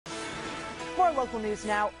More local news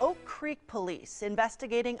now. Oak Creek police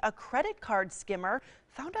investigating a credit card skimmer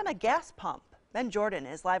found on a gas pump. Ben Jordan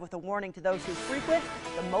is live with a warning to those who frequent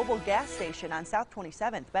the Mobil Gas Station on South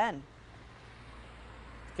 27th. Ben.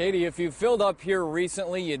 Katie, if you filled up here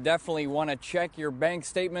recently, you definitely want to check your bank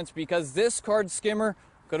statements because this card skimmer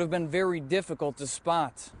could have been very difficult to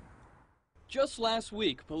spot. Just last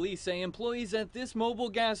week, police say employees at this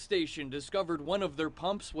Mobil gas station discovered one of their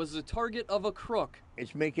pumps was the target of a crook.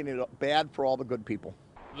 It's making it bad for all the good people.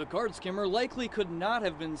 The card skimmer likely could not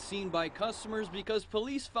have been seen by customers because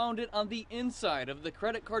police found it on the inside of the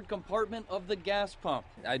credit card compartment of the gas pump.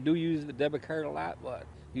 I do use the debit card a lot, but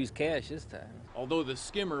use cash this time. Although the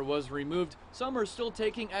skimmer was removed, some are still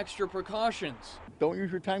taking extra precautions. Don't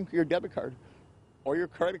use your debit card or your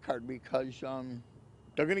credit card because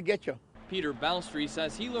they're going to get you. Peter Balstry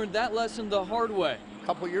says he learned that lesson the hard way. A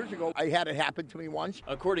couple years ago, I had it happen to me once.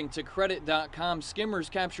 According to credit.com, skimmers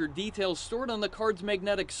capture details stored on the card's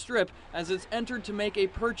magnetic strip as it's entered to make a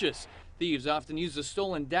purchase. Thieves often use the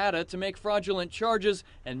stolen data to make fraudulent charges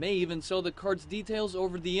and may even sell the card's details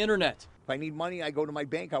over the internet. If I need money, I go to my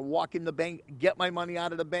bank, I walk in the bank, get my money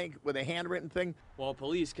out of the bank with a handwritten thing. While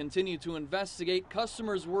police continue to investigate,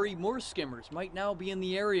 customers worry more skimmers might now be in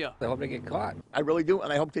the area. I hope they get caught. I really do,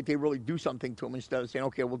 and I hope that they really do something to them instead of saying,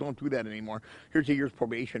 okay, well, don't do that anymore. Here's a year's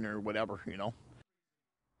probation or whatever, you know.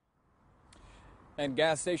 And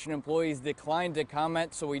gas station employees declined to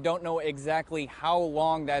comment, so we don't know exactly how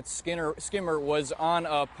long that skimmer was on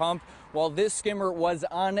a pump. While this skimmer was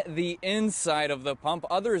on the inside of the pump,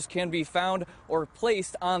 others can be found or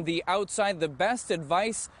placed on the outside. The best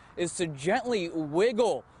advice is to gently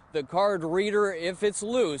wiggle the card reader if it's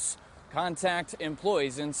loose. Contact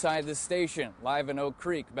employees inside the station. Live in Oak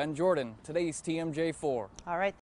Creek, Ben Jordan, today's TMJ4. All right.